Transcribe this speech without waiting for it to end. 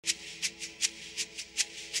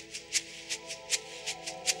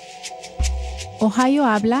Ohio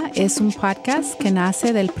Habla es un podcast que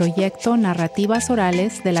nace del proyecto Narrativas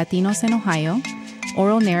Orales de Latinos en Ohio,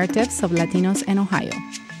 Oral Narratives of Latinos in Ohio.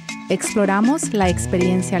 Exploramos la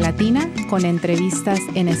experiencia latina con entrevistas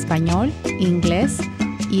en español, inglés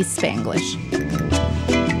y Spanglish.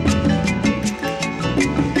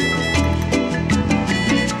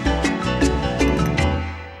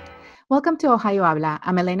 Welcome to Ohio Habla.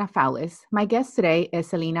 I'm Elena Fowles. My guest today is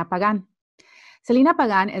Celina Pagan. Celina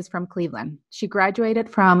Pagan is from Cleveland. She graduated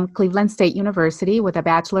from Cleveland State University with a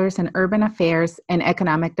bachelor's in urban affairs and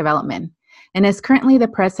economic development, and is currently the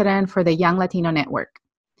president for the Young Latino Network.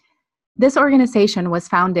 This organization was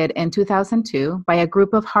founded in 2002 by a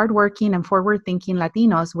group of hardworking and forward-thinking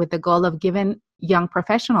Latinos with the goal of giving young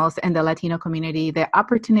professionals in the Latino community the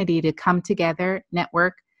opportunity to come together,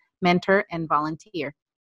 network, mentor, and volunteer.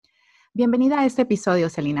 Bienvenida a este episodio,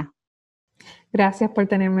 Celina. Gracias por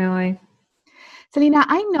tenerme hoy. Celina,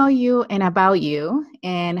 I know you and about you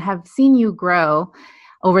and have seen you grow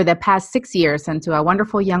over the past 6 years into a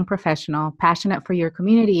wonderful young professional, passionate for your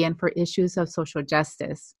community and for issues of social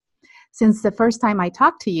justice. Since the first time I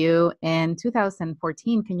talked to you in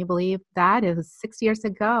 2014, can you believe that? It was 6 years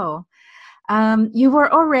ago. You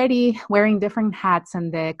were already wearing different hats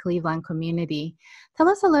in the Cleveland community. Tell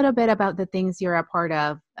us a little bit about the things you're a part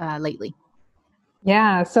of lately.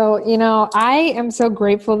 Yeah. So, I am so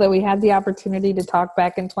grateful that we had the opportunity to talk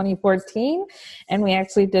back in 2014, and we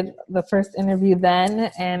actually did the first interview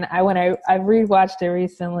then. And I rewatched it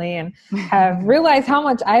recently and have realized how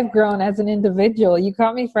much I've grown as an individual. You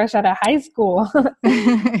caught me fresh out of high school.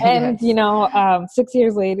 And, yes. 6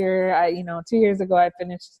 years later, 2 years ago, I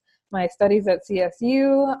finished my studies at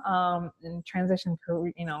CSU, and transitioned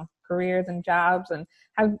careers and jobs, and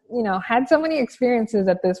have, had so many experiences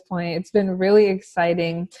at this point. It's been really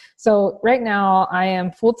exciting. So right now I am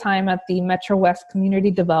full-time at the Metro West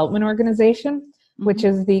Community Development Organization, which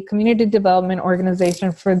is the community development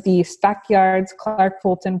organization for the Stockyards, Clark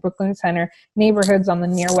Fulton, Brooklyn Center neighborhoods on the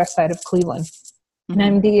near west side of Cleveland.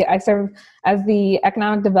 And I serve as the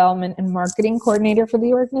economic development and marketing coordinator for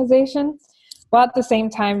the organization, while at the same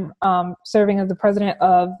time serving as the president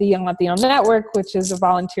of the Young Latino Network, which is a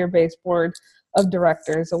volunteer-based board of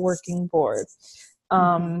directors, a working board.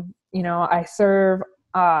 I serve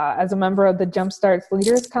as a member of the Jumpstarts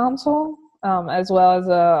Leaders Council, as well as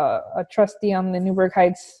a trustee on the Newburgh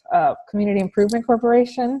Heights Community Improvement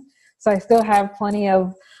Corporation. So I still have plenty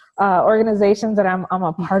of organizations that I'm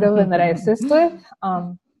a part of and that I assist with.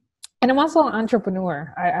 And I'm also an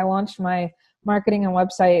entrepreneur. I launched my marketing and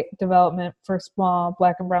website development for small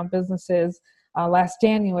Black and brown businesses last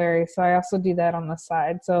January. So I also do that on the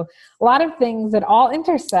side. So a lot of things that all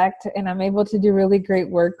intersect, and I'm able to do really great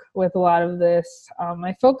work with a lot of this.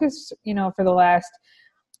 My focus, for the last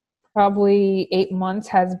probably 8 months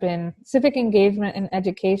has been civic engagement and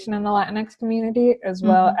education in the Latinx community, as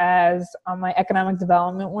well as my economic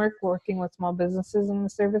development work, working with small businesses in the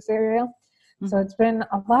service area. So it's been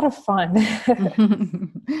a lot of fun.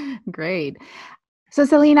 Great. So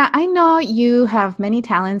Celina, I know you have many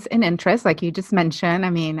talents and interests, like you just mentioned.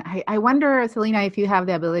 I mean, I wonder, Celina, if you have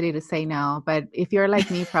the ability to say no, but if you're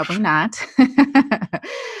like me, probably not.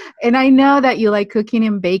 And I know that you like cooking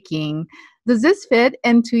and baking. Does this fit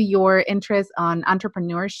into your interest on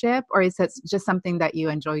entrepreneurship, or is it just something that you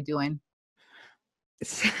enjoy doing?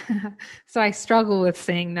 So I struggle with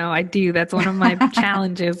saying no. I do. That's one of my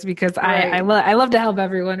challenges, because right. I love to help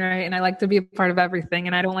everyone, right? And I like to be a part of everything,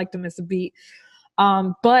 and I don't like to miss a beat.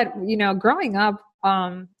 But growing up,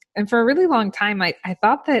 and for a really long time, I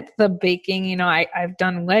thought that the baking, I've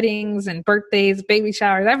done weddings and birthdays, baby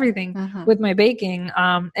showers, everything with my baking.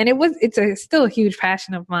 And it's still a huge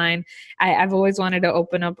passion of mine. I've always wanted to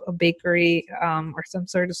open up a bakery, or some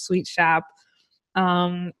sort of sweet shop.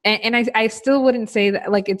 And I still wouldn't say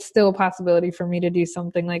that, like, it's still a possibility for me to do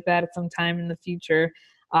something like that at some time in the future.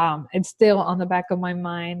 It's still on the back of my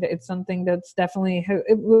mind. It's something that's definitely,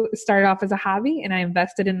 it started off as a hobby, and I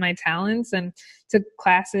invested in my talents and took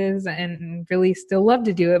classes and really still love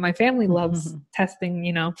to do it. My family loves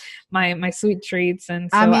testing, my sweet treats. And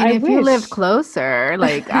so if you live closer,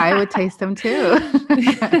 like I would taste them too.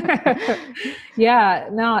 Yeah,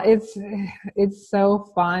 no, it's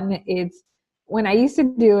so fun. When I used to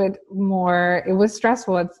do it more, it was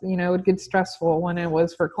stressful. It would get stressful when it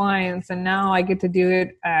was for clients. And now I get to do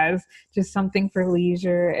it as just something for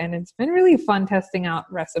leisure. And it's been really fun testing out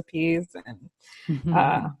recipes.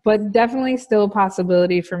 But definitely still a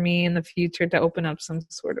possibility for me in the future to open up some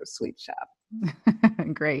sort of sweet shop.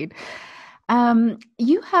 Great.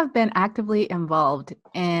 You have been actively involved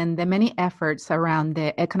in the many efforts around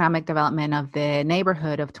the economic development of the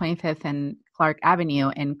neighborhood of 25th and Clark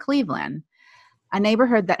Avenue in Cleveland. a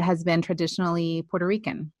neighborhood that has been traditionally Puerto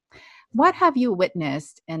Rican. What have you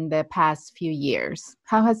witnessed in the past few years?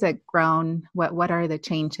 How has it grown? What are the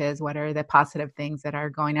changes? What are the positive things that are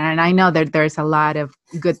going on? And I know that there's a lot of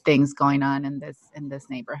good things going on in this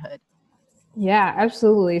neighborhood. Yeah,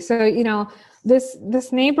 absolutely. So,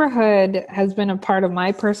 this neighborhood has been a part of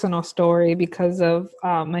my personal story because of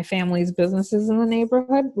my family's businesses in the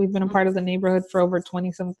neighborhood. We've been a part of the neighborhood for over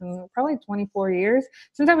 20 something, probably 24 years.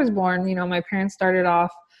 Since I was born, my parents started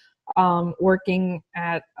off working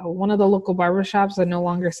at one of the local barbershops that no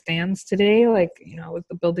longer stands today.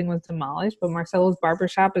 The building was demolished, but Marcelo's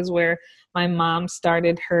Barbershop is where my mom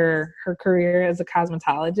started her career as a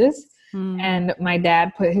cosmetologist. And my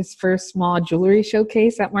dad put his first small jewelry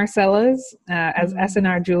showcase at Marcelo's as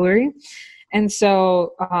S&R Jewelry. And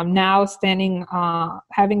so now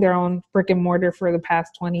having their own brick and mortar for the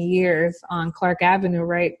past 20 years on Clark Avenue,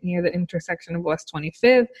 right near the intersection of West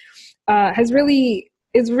 25th,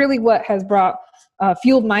 is really what has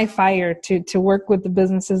fueled my fire to work with the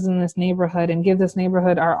businesses in this neighborhood and give this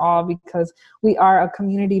neighborhood our all, because we are a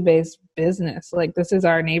community-based business. Like, this is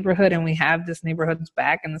our neighborhood, and we have this neighborhood's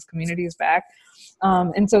back and this community's back.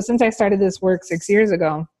 And so since I started this work 6 years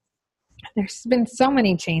ago, there's been so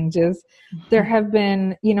many changes. There have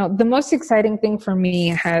been, the most exciting thing for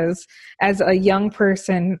me as a young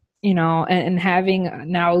person, and having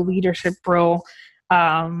now a leadership role,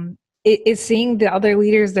 is seeing the other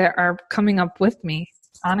leaders that are coming up with me.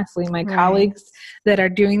 Honestly, my colleagues that are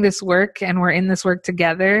doing this work and we're in this work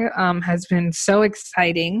together has been so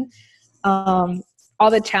exciting. All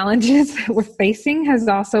the challenges that we're facing has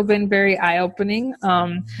also been very eye-opening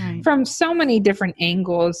from so many different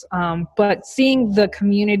angles. But seeing the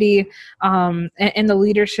community and the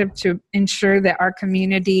leadership to ensure that our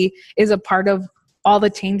community is a part of all the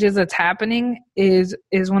changes that's happening is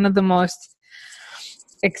one of the most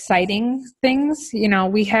exciting things.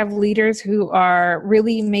 We have leaders who are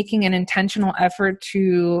really making an intentional effort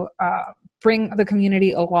to bring the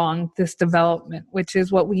community along this development, which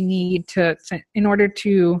is what we need to in order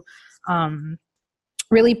to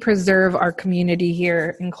really preserve our community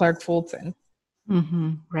here in Clark Fulton.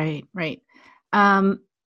 Mm-hmm. Right. And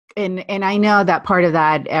I know that part of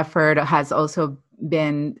that effort has also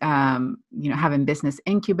been, having business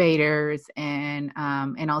incubators and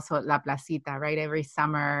also La Placita, right? Every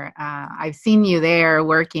summer, I've seen you there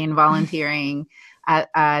working, volunteering at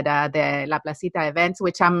the La Placita events,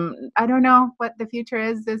 which I don't know what the future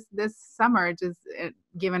is this summer, just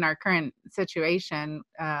given our current situation.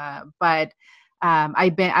 But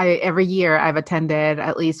every year I've attended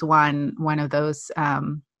at least one of those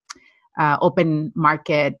open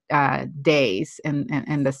market days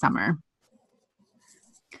in the summer.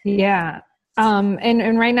 Yeah.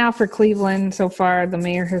 And right now for Cleveland, so far, the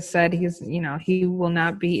mayor has said he will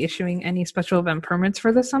not be issuing any special event permits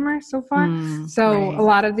for the summer so far. A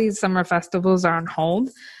lot of these summer festivals are on hold,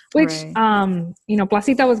 which,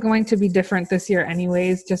 Placita was going to be different this year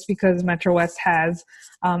anyways, just because Metro West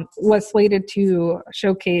was slated to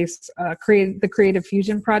showcase the Creative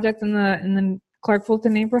Fusion project in the Clark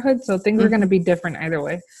Fulton neighborhood. So things are going to be different either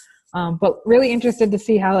way. But really interested to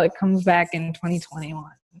see how it comes back in 2021.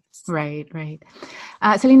 Right.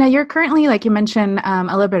 Selena, you're currently, like you mentioned a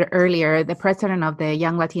little bit earlier, the president of the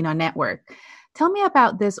Young Latino Network. Tell me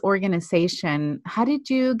about this organization. How did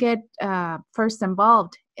you get first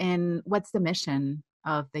involved, and what's the mission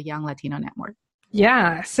of the Young Latino Network?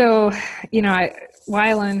 Yeah. So,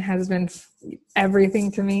 YLN has been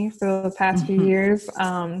everything to me for the past few years.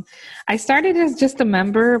 I started as just a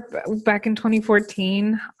member back in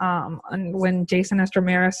 2014 when Jason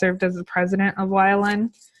Estromera served as the president of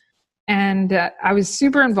YLN. And I was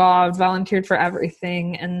super involved, volunteered for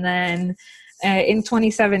everything. And then in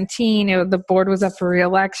 2017, the board was up for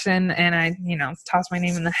re-election, and I, tossed my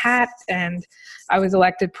name in the hat, and I was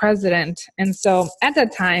elected president. And so at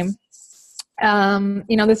that time,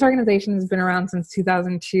 this organization has been around since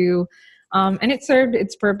 2002, and it served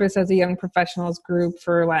its purpose as a young professionals group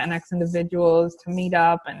for Latinx individuals to meet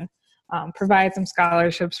up and provide some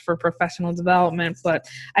scholarships for professional development. But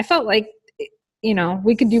I felt like,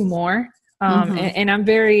 we could do more. And I'm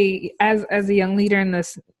very, as a young leader in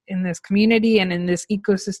this community and in this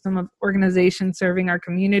ecosystem of organizations serving our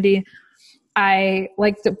community, I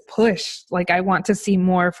like to push. I want to see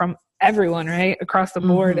more from everyone, right, across the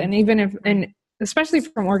board, and especially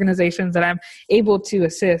from organizations that I'm able to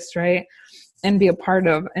assist, right, and be a part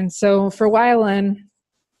of. And so for YLN,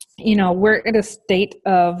 we're at a state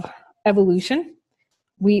of evolution.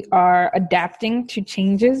 We are adapting to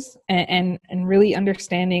changes and really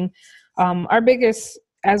understanding our biggest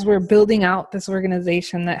as we're building out this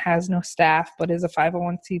organization that has no staff but is a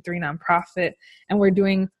 501c3 nonprofit, and we're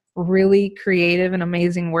doing really creative and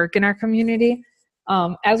amazing work in our community,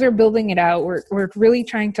 as we're building it out, we're really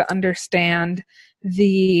trying to understand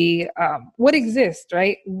the what exists,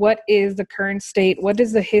 right? What is the current state? What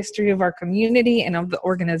is the history of our community and of the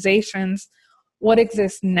organizations? What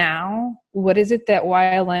exists now? What is it that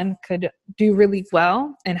YLN could do really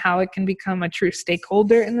well, and how it can become a true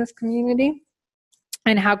stakeholder in this community?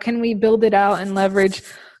 And how can we build it out and leverage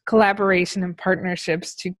collaboration and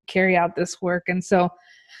partnerships to carry out this work? And so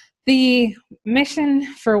the mission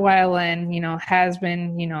for YLN, has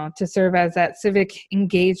been, to serve as that civic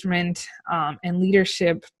engagement and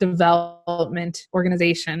leadership development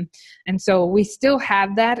organization. And so we still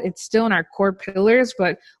have that. It's still in our core pillars,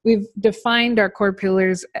 but we've defined our core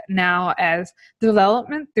pillars now as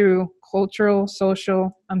development through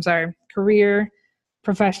career,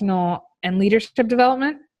 professional, and leadership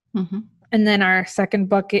development. Mm-hmm. And then our second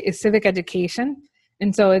bucket is civic education.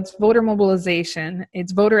 And so it's voter mobilization,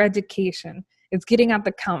 it's voter education, it's getting out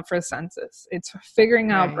the count for a census, it's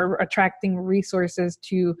figuring out or attracting resources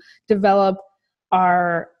to develop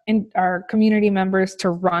our community members to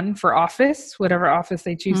run for office, whatever office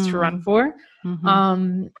they choose to run for.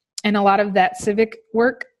 Mm-hmm. And a lot of that civic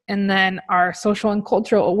work. And then our social and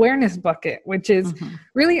cultural awareness bucket, which is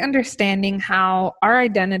really understanding how our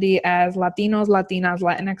identity as Latinos, Latinas,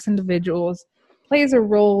 Latinx individuals plays a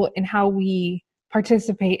role in how we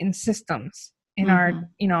participate in systems, in our,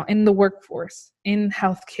 in the workforce, in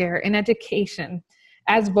healthcare, in education,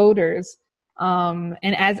 as voters, and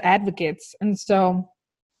as advocates. And so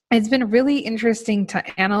it's been really interesting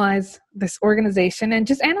to analyze this organization and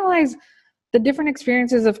just analyze the different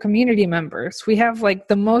experiences of community members. We have like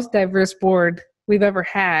the most diverse board we've ever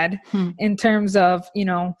had in terms of,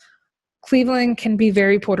 Cleveland can be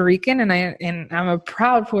very Puerto Rican, and I'm a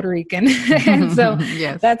proud Puerto Rican. And so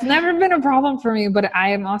that's never been a problem for me, but I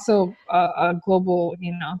am also a global,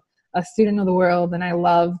 a student of the world. And I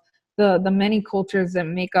love the many cultures that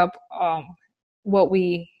make up what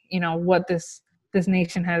this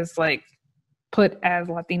nation has like put as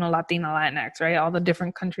Latino, Latina, Latinx, right? All the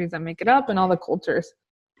different countries that make it up and all the cultures.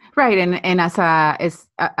 Right. And as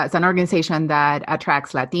an organization that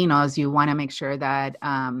attracts Latinos, you want to make sure that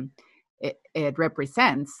it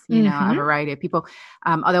represents, a variety of people.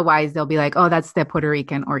 Otherwise, they'll be like, oh, that's the Puerto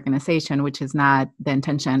Rican organization, which is not the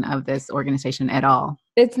intention of this organization at all.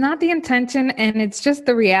 It's not the intention, and it's just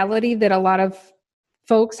the reality that a lot of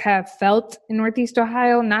folks have felt in Northeast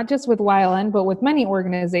Ohio, not just with YLN, but with many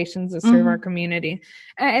organizations that serve our community.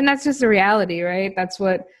 And that's just the reality, right? That's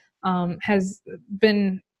what has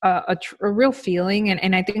been a real feeling.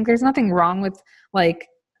 And I think there's nothing wrong with like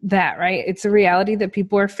that, right? It's a reality that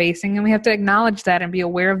people are facing, and we have to acknowledge that and be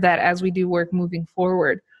aware of that as we do work moving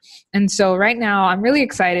forward. And so right now I'm really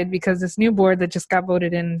excited because this new board that just got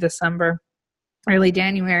voted in December, early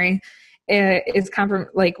January, is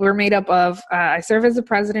we're made up of, I serve as the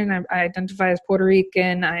president, I identify as Puerto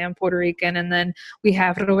Rican, I am Puerto Rican, and then we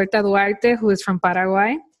have Roberta Duarte, who is from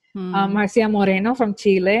Paraguay, Marcia Moreno from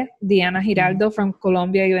Chile, Diana Giraldo from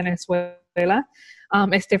Colombia y Venezuela,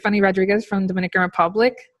 Stephanie Rodriguez from Dominican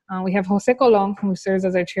Republic. We have Jose Colon, who serves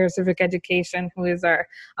as our chair of civic education, who's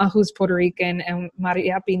Puerto Rican, and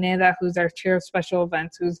Maria Pineda, who's our chair of special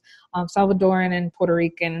events, who's Salvadoran and Puerto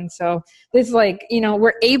Rican. And so this,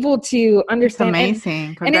 we're able to understand. It's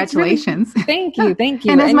amazing. Congratulations. Thank you.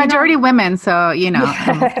 And it's majority women, so,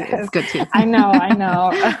 it's good too. I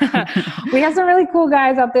know. We have some really cool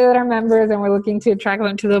guys out there that are members, and we're looking to attract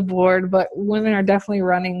them to the board, but women are definitely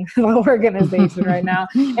running the organization right now.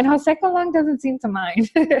 And Jose Colon doesn't seem to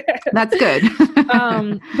mind. That's good.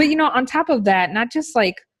 But on top of that, not just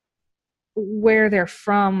like where they're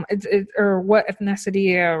from, or what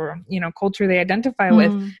ethnicity or culture they identify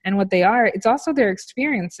with and what they are, it's also their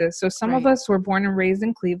experiences. So some of us were born and raised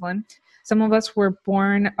in Cleveland. Some of us were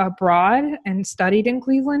born abroad and studied in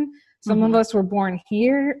Cleveland. Some of us were born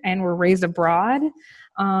here and were raised abroad.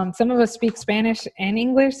 Some of us speak Spanish and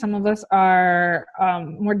English. Some of us are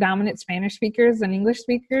more dominant Spanish speakers than English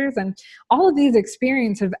speakers. And all of these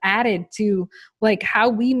experiences have added to how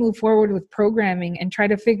we move forward with programming and try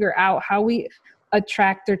to figure out how we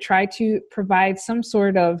attract or try to provide some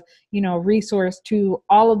sort of, resource to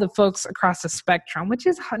all of the folks across the spectrum, which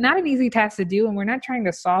is not an easy task to do. And we're not trying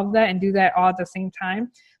to solve that and do that all at the same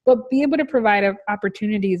time, but be able to provide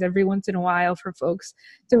opportunities every once in a while for folks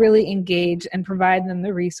to really engage and provide them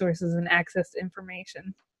the resources and access to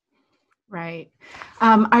information. Right.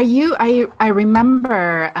 I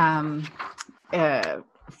remember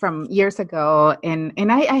from years ago, and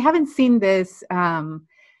I haven't seen this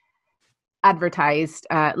advertised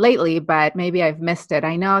lately, but maybe I've missed it.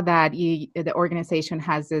 I know that the organization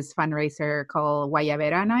has this fundraiser called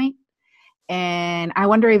Guayabera Night. And I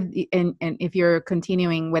wonder if you're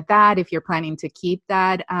continuing with that, if you're planning to keep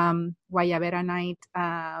that Guayabera Night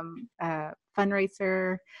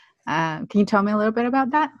fundraiser. Can you tell me a little bit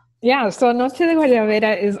about that? Yeah, so Noche de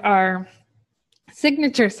Guayabera is our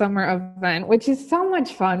signature summer event, which is so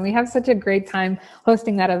much fun. We have such a great time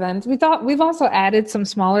hosting that event. We've also added some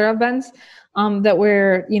smaller events that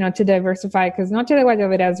we're, to diversify, because Noche de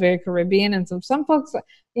Guayabera is very Caribbean, and some folks,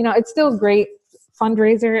 it's still great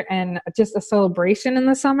fundraiser and just a celebration in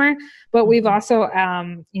the summer. But we've also,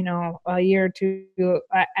 a year or two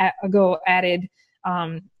ago added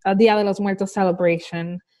a Dia de los Muertos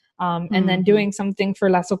celebration, and then doing something for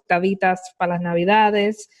Las Octavitas para las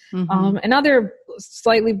Navidades, and other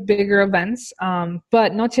slightly bigger events.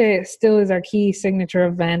 But Noche still is our key signature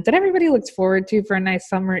event that everybody looks forward to for a nice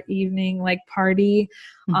summer evening, like party.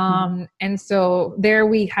 And so there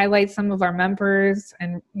we highlight some of our members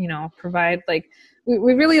and, provide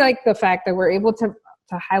we really like the fact that we're able to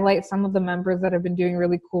highlight some of the members that have been doing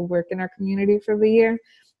really cool work in our community for the year.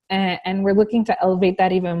 And we're looking to elevate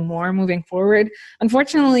that even more moving forward.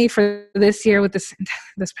 Unfortunately, for this year with this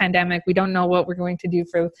pandemic, we don't know what we're going to do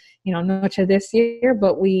for, Noche this year,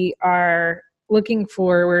 but we are looking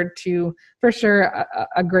forward to, for sure,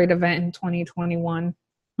 a great event in 2021.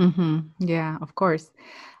 Yeah, of course.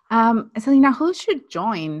 Selena, who should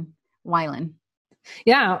join WYLAN?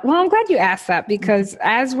 Yeah, well, I'm glad you asked that, because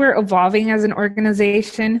as we're evolving as an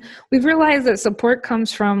organization, we've realized that support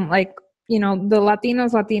comes from the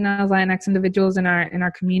Latinos, Latinas, Latinx individuals in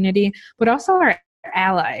our community, but also our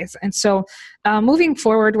allies. And so moving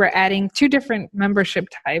forward, we're adding 2 different membership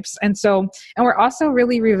types. And we're also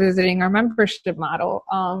really revisiting our membership model.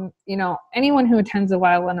 Anyone who attends a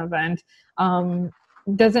WYLAN event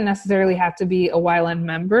doesn't necessarily have to be a WYLAN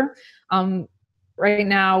member. Right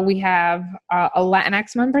now we have a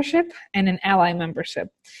Latinx membership and an ally membership.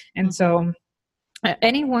 And so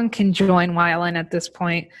anyone can join WYLAN at this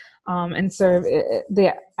point. And serve.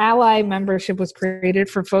 The ally membership was created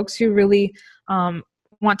for folks who really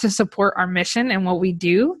want to support our mission and what we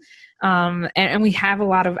do. And we have a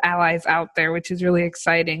lot of allies out there, which is really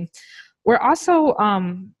exciting. We're also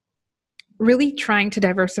really trying to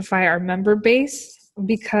diversify our member base,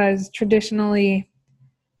 because traditionally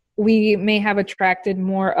we may have attracted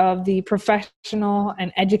more of the professional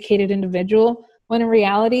and educated individual, when in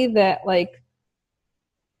reality that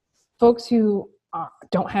folks who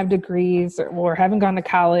don't have degrees or haven't gone to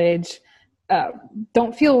college,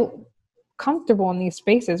 don't feel comfortable in these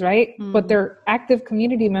spaces, right? But they're active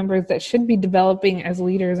community members that should be developing as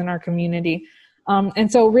leaders in our community.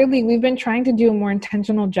 And so really, we've been trying to do a more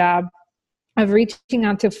intentional job of reaching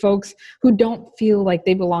out to folks who don't feel like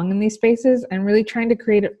they belong in these spaces, and really trying to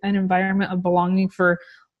create an environment of belonging for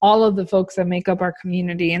all of the folks that make up our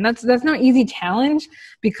community. And that's no easy challenge,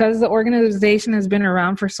 because the organization has been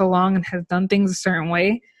around for so long and has done things a certain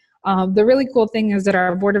way. The really cool thing is that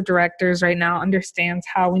our board of directors right now understands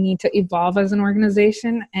how we need to evolve as an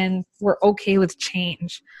organization, and we're okay with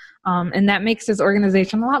change. And that makes this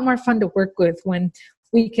organization a lot more fun to work with, when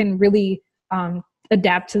we can really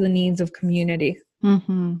adapt to the needs of community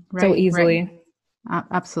so easily. Right.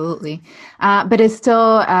 Absolutely. But it's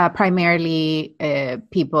still primarily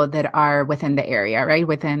people that are within the area, right?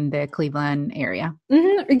 Within the Cleveland area.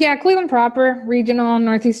 Yeah, Cleveland proper, regional,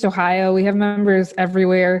 Northeast Ohio. We have members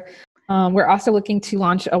everywhere. We're also looking to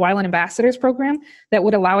launch a WYLAN Ambassadors program that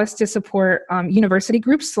would allow us to support university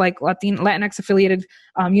groups, like Latinx affiliated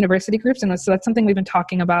university groups. And so that's something we've been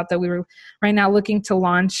talking about, that we were right now looking to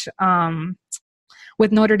launch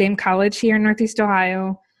with Notre Dame College here in Northeast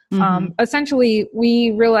Ohio. Essentially,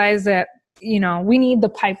 we realize that, we need the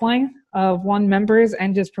pipeline of members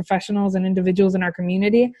and just professionals and individuals in our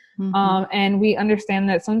community. And we understand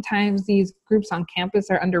that sometimes these groups on campus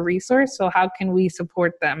are under-resourced. So how can we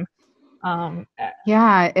support them?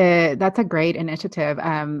 That's a great initiative.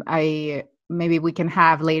 Maybe we can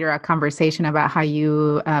have later a conversation about how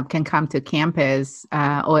you can come to campus,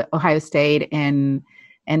 Ohio State, and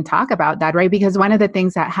talk about that, right? Because one of the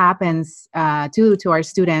things that happens to our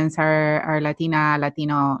students, our Latino,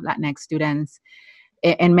 Latinx students,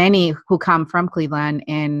 and many who come from Cleveland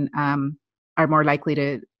and are more likely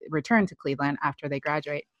to return to Cleveland after they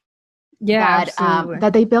graduate.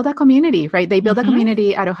 That they build a community, right? They build a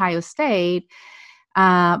community at Ohio State,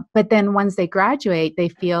 but then once they graduate, they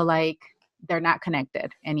feel like they're not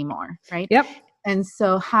connected anymore, right? Yep. And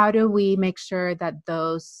so how do we make sure that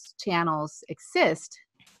those channels exist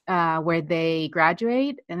where they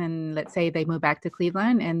graduate, and then let's say they move back to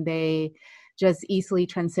Cleveland and they just easily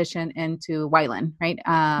transition into Wyland, right?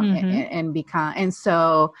 And become, and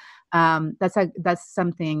so that's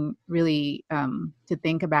something really to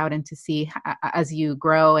think about and to see as you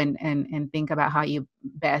grow and think about how you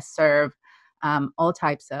best serve all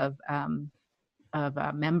types of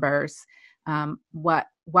members.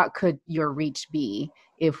 What could your reach be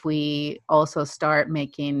if we also start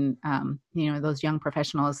making those young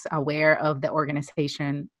professionals aware of the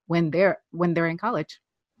organization when they're in college?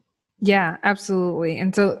 Yeah, absolutely.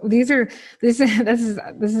 And so this is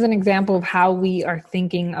an example of how we are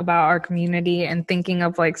thinking about our community and thinking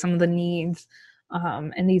of like some of the needs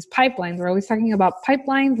and these pipelines. We're always talking about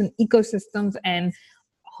pipelines and ecosystems and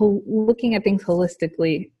looking at things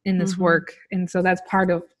holistically in this work. And so that's part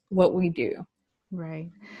of what we do. Right.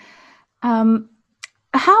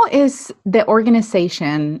 How is the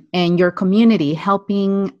organization and your community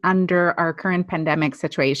helping under our current pandemic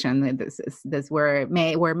situation? We're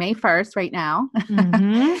May 1st right now,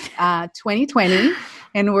 2020,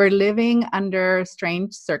 and we're living under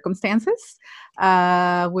strange circumstances.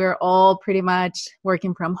 We're all pretty much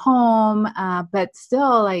working from home, but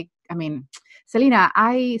still, Selena,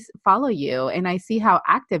 I follow you and I see how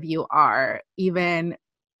active you are, even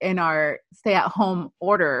in our stay-at-home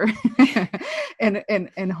order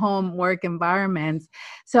and home work environments.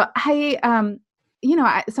 So I'm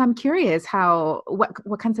curious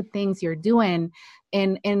what kinds of things you're doing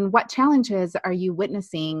and what challenges are you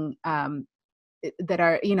witnessing that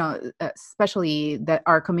are, especially that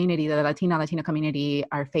our community, the Latino community,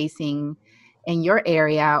 are facing in your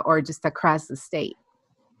area or just across the state?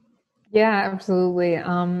 Yeah, absolutely.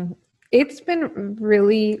 It's been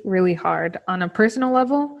really, really hard on a personal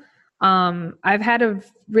level. I've had a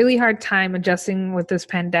really hard time adjusting with this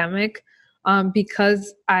pandemic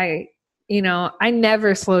because I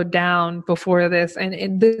never slowed down before this,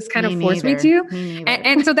 and this kind of forced me to.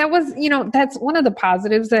 And so that was, that's one of the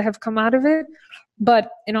positives that have come out of it.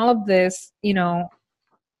 But in all of this,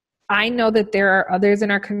 I know that there are others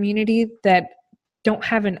in our community that don't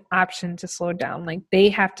have an option to slow down. Like, they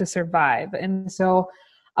have to survive. And so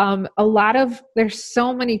there's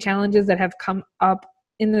so many challenges that have come up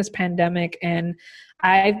in this pandemic, and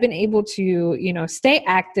I've been able to, stay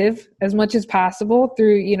active as much as possible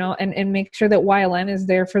through, and make sure that YLN is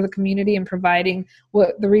there for the community and providing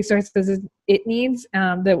what the resources it needs,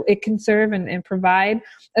 that it can serve and provide,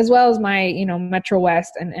 as well as my, Metro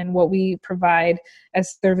West and what we provide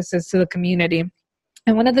as services to the community.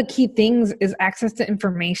 And one of the key things is access to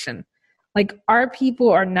information. Like, our people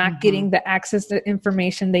are not getting the access to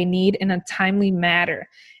information they need in a timely manner.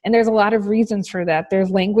 And there's a lot of reasons for that. There's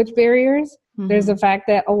language barriers. There's the fact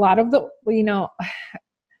that a lot of the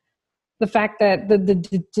fact that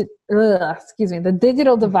the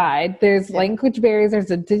digital divide, there's language barriers,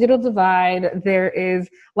 there's a digital divide, there is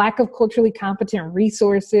lack of culturally competent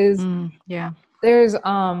resources. There's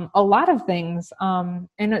a lot of things. And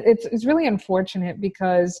it's really unfortunate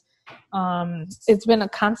because it's been a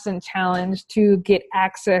constant challenge to get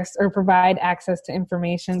access or provide access to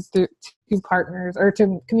information to partners or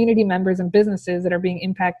to community members and businesses that are being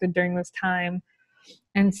impacted during this time.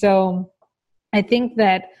 And so I think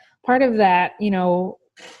that part of that,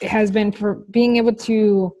 has been for being able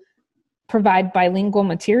to provide bilingual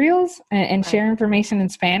materials and share information in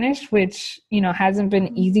Spanish, which, hasn't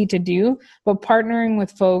been easy to do, but partnering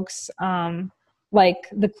with folks like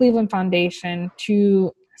the Cleveland Foundation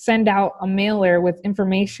to send out a mailer with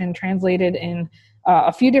information translated in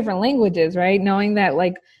a few different languages, right? Knowing that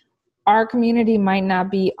our community might not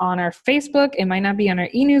be on our Facebook, it might not be on our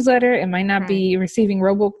e-newsletter, it might not be receiving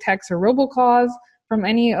robo-texts or robocalls from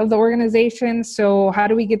any of the organizations. So how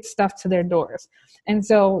do we get stuff to their doors? And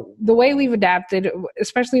so the way we've adapted,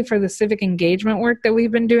 especially for the civic engagement work that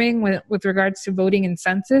we've been doing with regards to voting and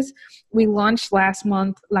census, we launched last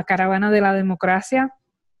month La Caravana de la Democracia.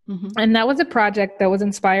 And that was a project that was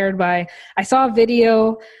inspired by, I saw a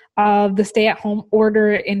video of the stay-at-home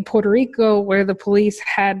order in Puerto Rico where the police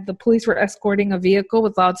were escorting a vehicle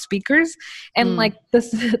with loudspeakers. And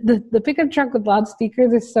the pickup truck with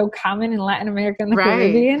loudspeakers is so common in Latin America and the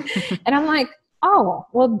Caribbean. And I'm like, oh,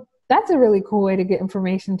 well, that's a really cool way to get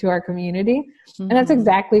information to our community. And that's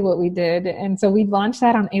exactly what we did. And so we launched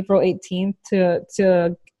that on April 18th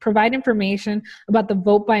to provide information about the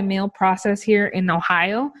vote by mail process here in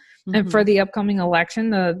Ohio. And for the upcoming election,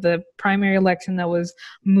 the primary election that was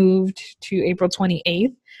moved to April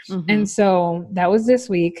 28th. And so that was this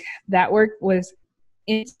week. That work was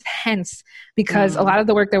intense because a lot of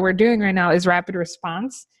the work that we're doing right now is rapid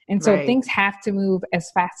response. And so things have to move as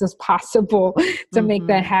fast as possible to make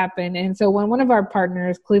that happen. And so when one of our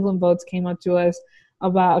partners, Cleveland Votes, came up to us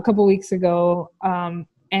about a couple weeks ago,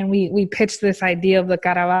 and we pitched this idea of the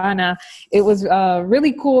caravana. It was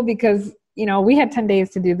really cool because, we had 10 days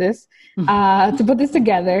to do this, to put this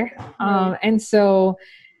together. Right. And so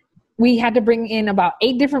we had to bring in about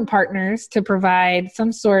 8 different partners to provide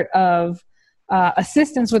some sort of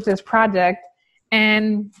assistance with this project.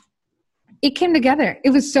 And it came together. It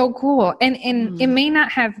was so cool. And it may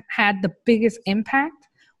not have had the biggest impact,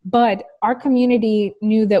 but our community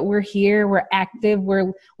knew that we're here, we're active,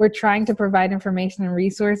 we're trying to provide information and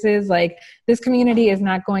resources. Like, this community is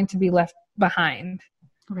not going to be left behind.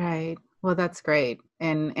 Right. Well, that's great.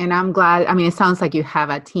 And I'm glad. I mean, it sounds like you have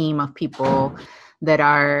a team of people that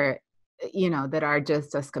are, that are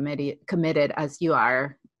just as committed as you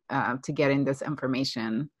are to getting this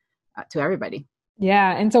information to everybody.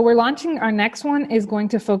 Yeah. And so we're launching, our next one is going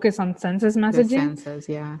to focus on census messaging. The census,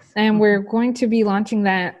 yes. And we're going to be launching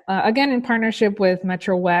that again in partnership with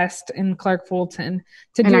Metro West in Clark Fulton.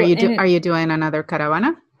 Are you doing another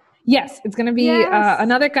caravana? Yes, it's going to be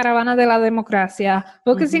another Caravana de la Democracia,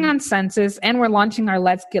 focusing on census, and we're launching our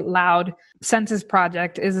Let's Get Loud census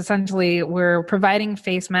project. Is essentially, we're providing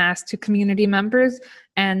face masks to community members,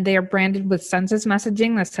 and they are branded with census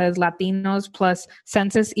messaging that says Latinos plus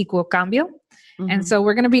census equal cambio. And so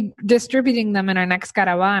we're going to be distributing them in our next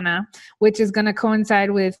caravana, which is going to coincide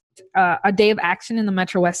with a day of action in the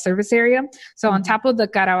Metro West service area. So on top of the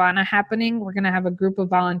caravana happening, we're going to have a group of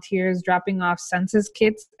volunteers dropping off census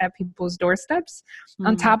kits at people's doorsteps,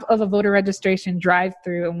 on top of a voter registration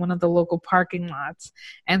drive-through in one of the local parking lots,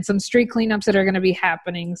 and some street cleanups that are going to be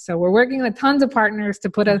happening. So we're working with tons of partners to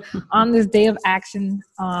put us on this day of action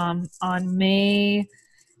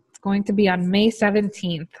going to be on May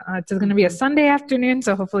 17th. It's going to be a Sunday afternoon,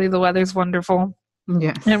 so hopefully the weather's wonderful.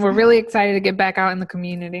 Yes. And we're really excited to get back out in the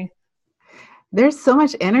community. There's so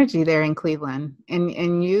much energy there in Cleveland,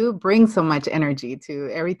 and you bring so much energy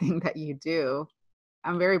to everything that you do.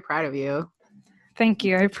 I'm very proud of you. Thank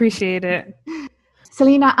you. I appreciate it.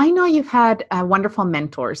 Selena, I know you've had wonderful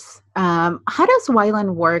mentors. How does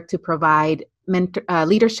Wyland work to provide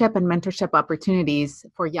leadership and mentorship opportunities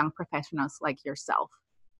for young professionals like yourself?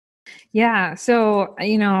 Yeah. So,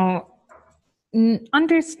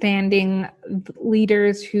 understanding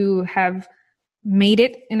leaders who have made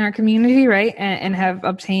it in our community, right, and have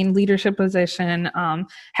obtained leadership position,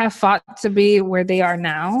 have fought to be where they are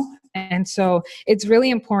now. And so it's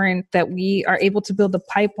really important that we are able to build a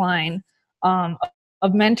pipeline of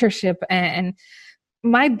mentorship. And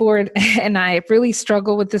my board and I really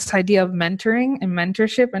struggle with this idea of mentoring and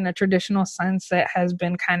mentorship in a traditional sense that has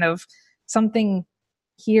been kind of something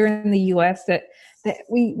here in the U.S. that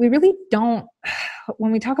we really don't.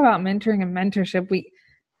 When we talk about mentoring and mentorship,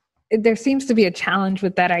 there seems to be a challenge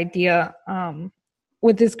with that idea.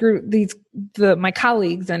 With this group, my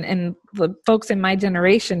colleagues and the folks in my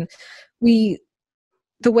generation, the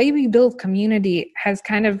way we build community has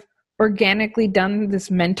kind of organically done this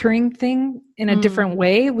mentoring thing in a different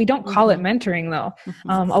way. We don't call it mentoring though.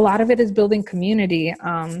 A lot of it is building community.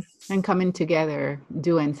 And coming together,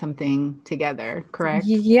 doing something together, correct?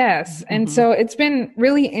 Yes. And so it's been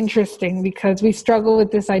really interesting because we struggle with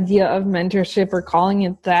this idea of mentorship or calling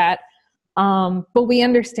it that. But we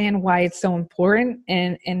understand why it's so important,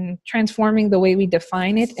 and transforming the way we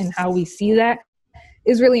define it and how we see that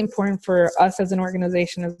is really important for us as an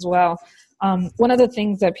organization as well. One of the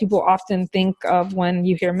things that people often think of when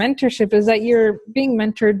you hear mentorship is that you're being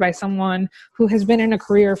mentored by someone who has been in a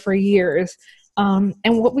career for years. And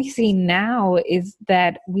what we see now is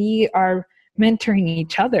that we are mentoring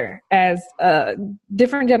each other as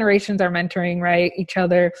different generations are mentoring, right, each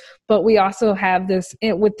other. But we also have this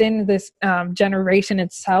within this generation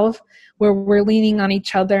itself where we're leaning on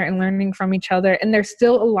each other and learning from each other. And there's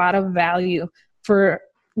still a lot of value for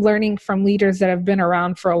learning from leaders that have been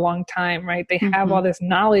around for a long time, right? They have all this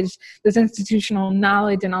knowledge, this institutional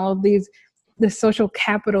knowledge, and all of this social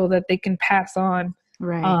capital that they can pass on.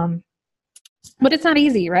 Right. But it's not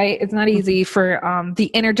easy, right? It's not easy for the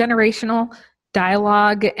intergenerational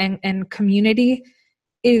dialogue and community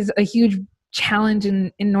is a huge challenge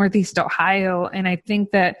in Northeast Ohio. And I think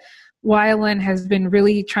that Wyland has been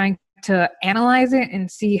really trying to analyze it and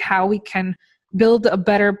see how we can build a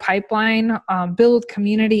better pipeline, build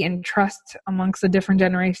community and trust amongst the different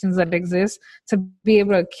generations that exist to be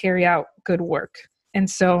able to carry out good work. And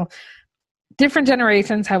so different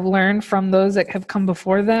generations have learned from those that have come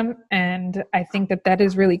before them. And I think that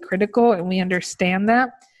is really critical, and we understand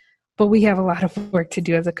that, but we have a lot of work to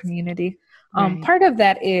do as a community. Right. Part of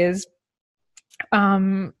that is,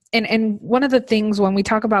 and one of the things when we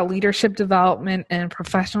talk about leadership development and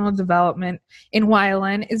professional development in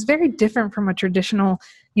Wyland is very different from a traditional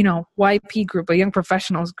YP group, a young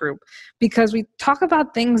professionals group, because we talk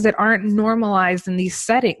about things that aren't normalized in these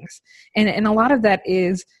settings. And a lot of that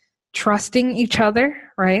is trusting each other,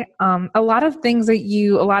 right? A lot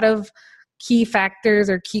of key factors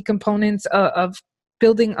or key components of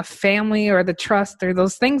building a family or the trust or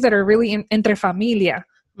those things that are really entre familia.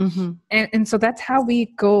 Mm-hmm. And so that's how we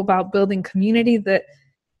go about building community that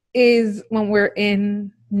is, when we're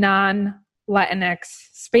in non-Latinx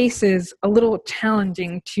spaces, a little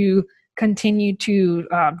challenging to continue to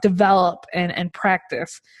develop and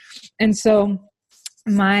practice. And so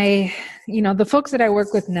the folks that I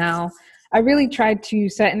work with now, I really tried to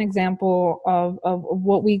set an example of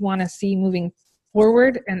what we want to see moving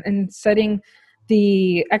forward, and setting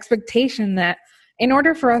the expectation that in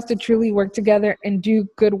order for us to truly work together and do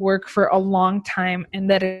good work for a long time, and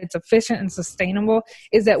that it's efficient and sustainable,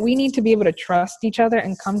 is that we need to be able to trust each other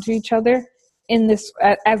and come to each other in this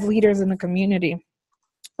as leaders in the community.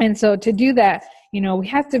 And so to do that, we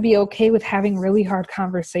have to be okay with having really hard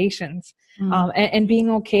conversations, and being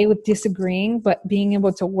okay with disagreeing, but being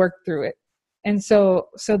able to work through it. And so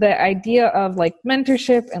the idea of like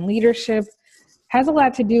mentorship and leadership has a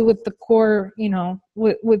lot to do with the core,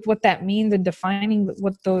 with what that means, and defining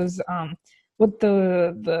what those, what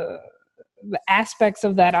the aspects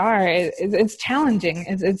of that are. It's challenging.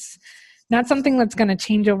 It's not something that's going to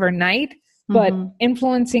change overnight, but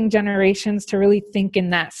influencing generations to really think in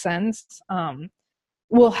that sense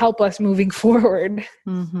will help us moving forward.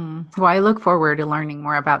 Mm-hmm. Well, I look forward to learning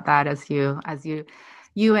more about that as you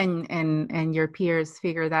and your peers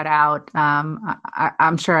figure that out.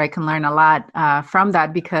 I'm sure I can learn a lot from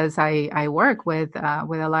that, because I work with a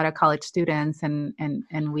lot of college students,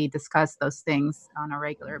 and we discuss those things on a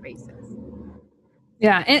regular basis.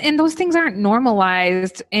 Yeah, and those things aren't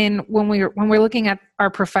normalized. And when we're looking at our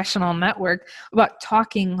professional network about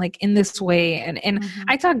talking like in this way, and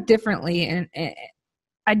I talk differently, and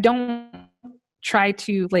I don't try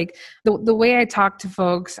to, like, the way I talk to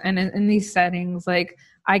folks and in these settings, like,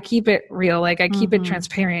 I keep it real, like I keep it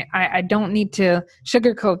transparent. I don't need to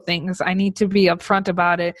sugarcoat things. I need to be upfront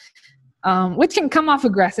about it, which can come off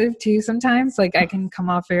aggressive too sometimes. Like I can come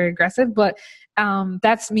off very aggressive, but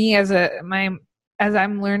that's me as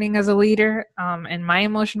I'm learning as a leader, and my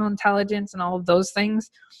emotional intelligence and all of those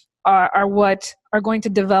things are what are going to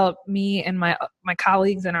develop me and my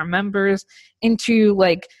colleagues and our members into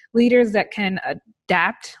like leaders that can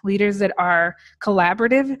adapt, leaders that are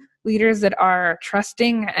collaborative, leaders that are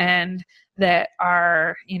trusting, and that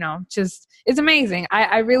are, just, it's amazing.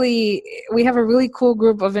 We have a really cool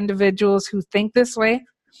group of individuals who think this way,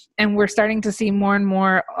 and we're starting to see more and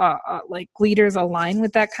more like leaders align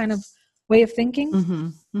with that kind of way of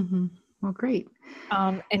thinking. Well, great.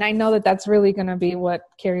 And I know that that's really going to be what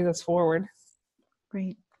carries us forward.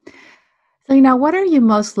 Great. Selena, what are you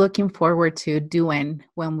most looking forward to doing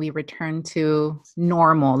when we return to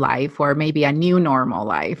normal life, or maybe a new normal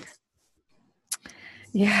life?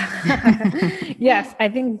 Yeah. Yes, I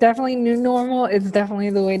think definitely new normal is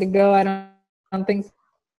definitely the way to go. I don't think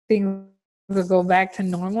things will go back to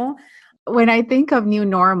normal. When I think of new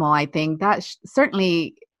normal, I think that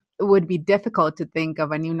certainly would be difficult to think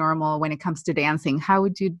of a new normal when it comes to dancing. How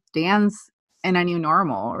would you dance in a new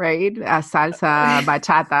normal, right? Salsa,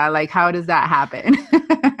 bachata, like how does that happen?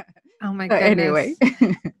 Oh my goodness. Anyway.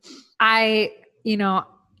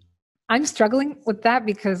 I'm struggling with that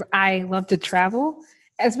because I love to travel,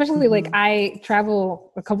 especially like I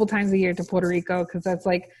travel a couple times a year to Puerto Rico, because that's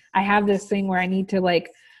like, I have this thing where I need to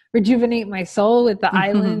like rejuvenate my soul with the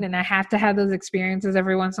island, and I have to have those experiences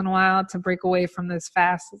every once in a while to break away from this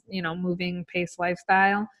fast, moving pace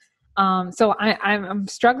lifestyle. So I'm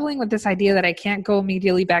struggling with this idea that I can't go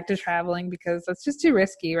immediately back to traveling because that's just too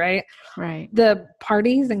risky, right? Right. The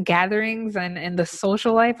parties and gatherings and the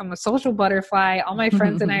social life, I'm a social butterfly. All my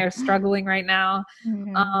friends and I are struggling right now.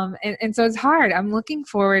 And so it's hard. I'm looking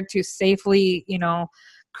forward to safely,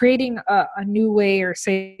 creating a new way or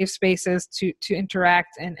safe spaces to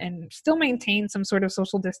interact and still maintain some sort of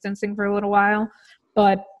social distancing for a little while,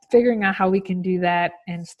 but figuring out how we can do that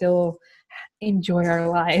and still enjoy our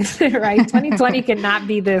lives, right? 2020 cannot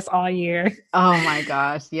be this all year. Oh my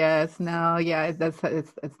gosh. Yes. No. Yeah.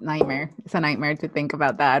 It's nightmare. It's a nightmare to think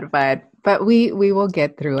about that, but we will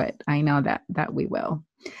get through it. I know that we will.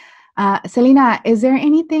 Selena, is there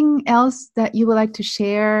anything else that you would like to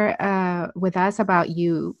share with us about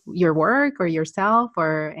your work or yourself,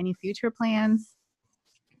 or any future plans?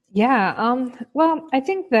 Yeah. Well, I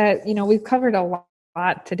think that, we've covered a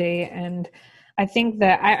lot today, and I think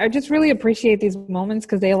that I just really appreciate these moments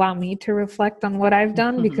because they allow me to reflect on what I've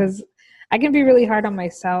done, because I can be really hard on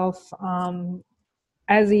myself.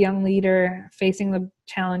 as a young leader, facing the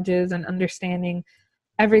challenges and understanding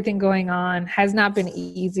everything going on has not been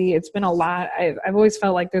easy. It's been a lot. I've always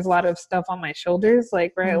felt like there's a lot of stuff on my shoulders,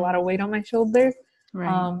 like, right, a lot of weight on my shoulders.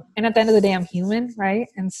 Right. And at the end of the day, I'm human, right?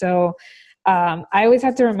 And so I always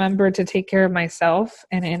have to remember to take care of myself.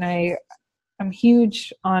 And I'm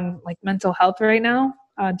huge on like mental health right now,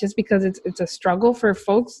 just because it's a struggle for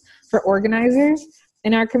folks, for organizers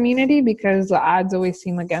in our community, because the odds always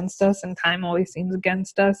seem against us and time always seems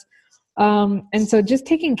against us. And so just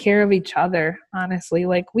taking care of each other, honestly,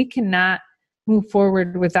 like we cannot move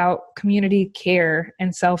forward without community care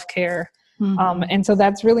and self-care. Mm-hmm. And so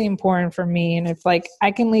that's really important for me. And it's like,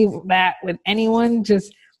 I can leave that with anyone,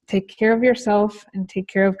 just take care of yourself and take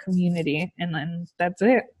care of community. And then that's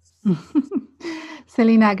it.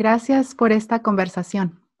 Celina, gracias por esta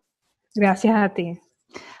conversación. Gracias a ti.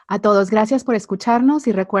 A todos, gracias por escucharnos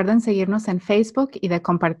y recuerden seguirnos en Facebook y de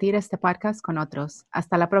compartir este podcast con otros.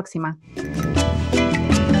 Hasta la próxima.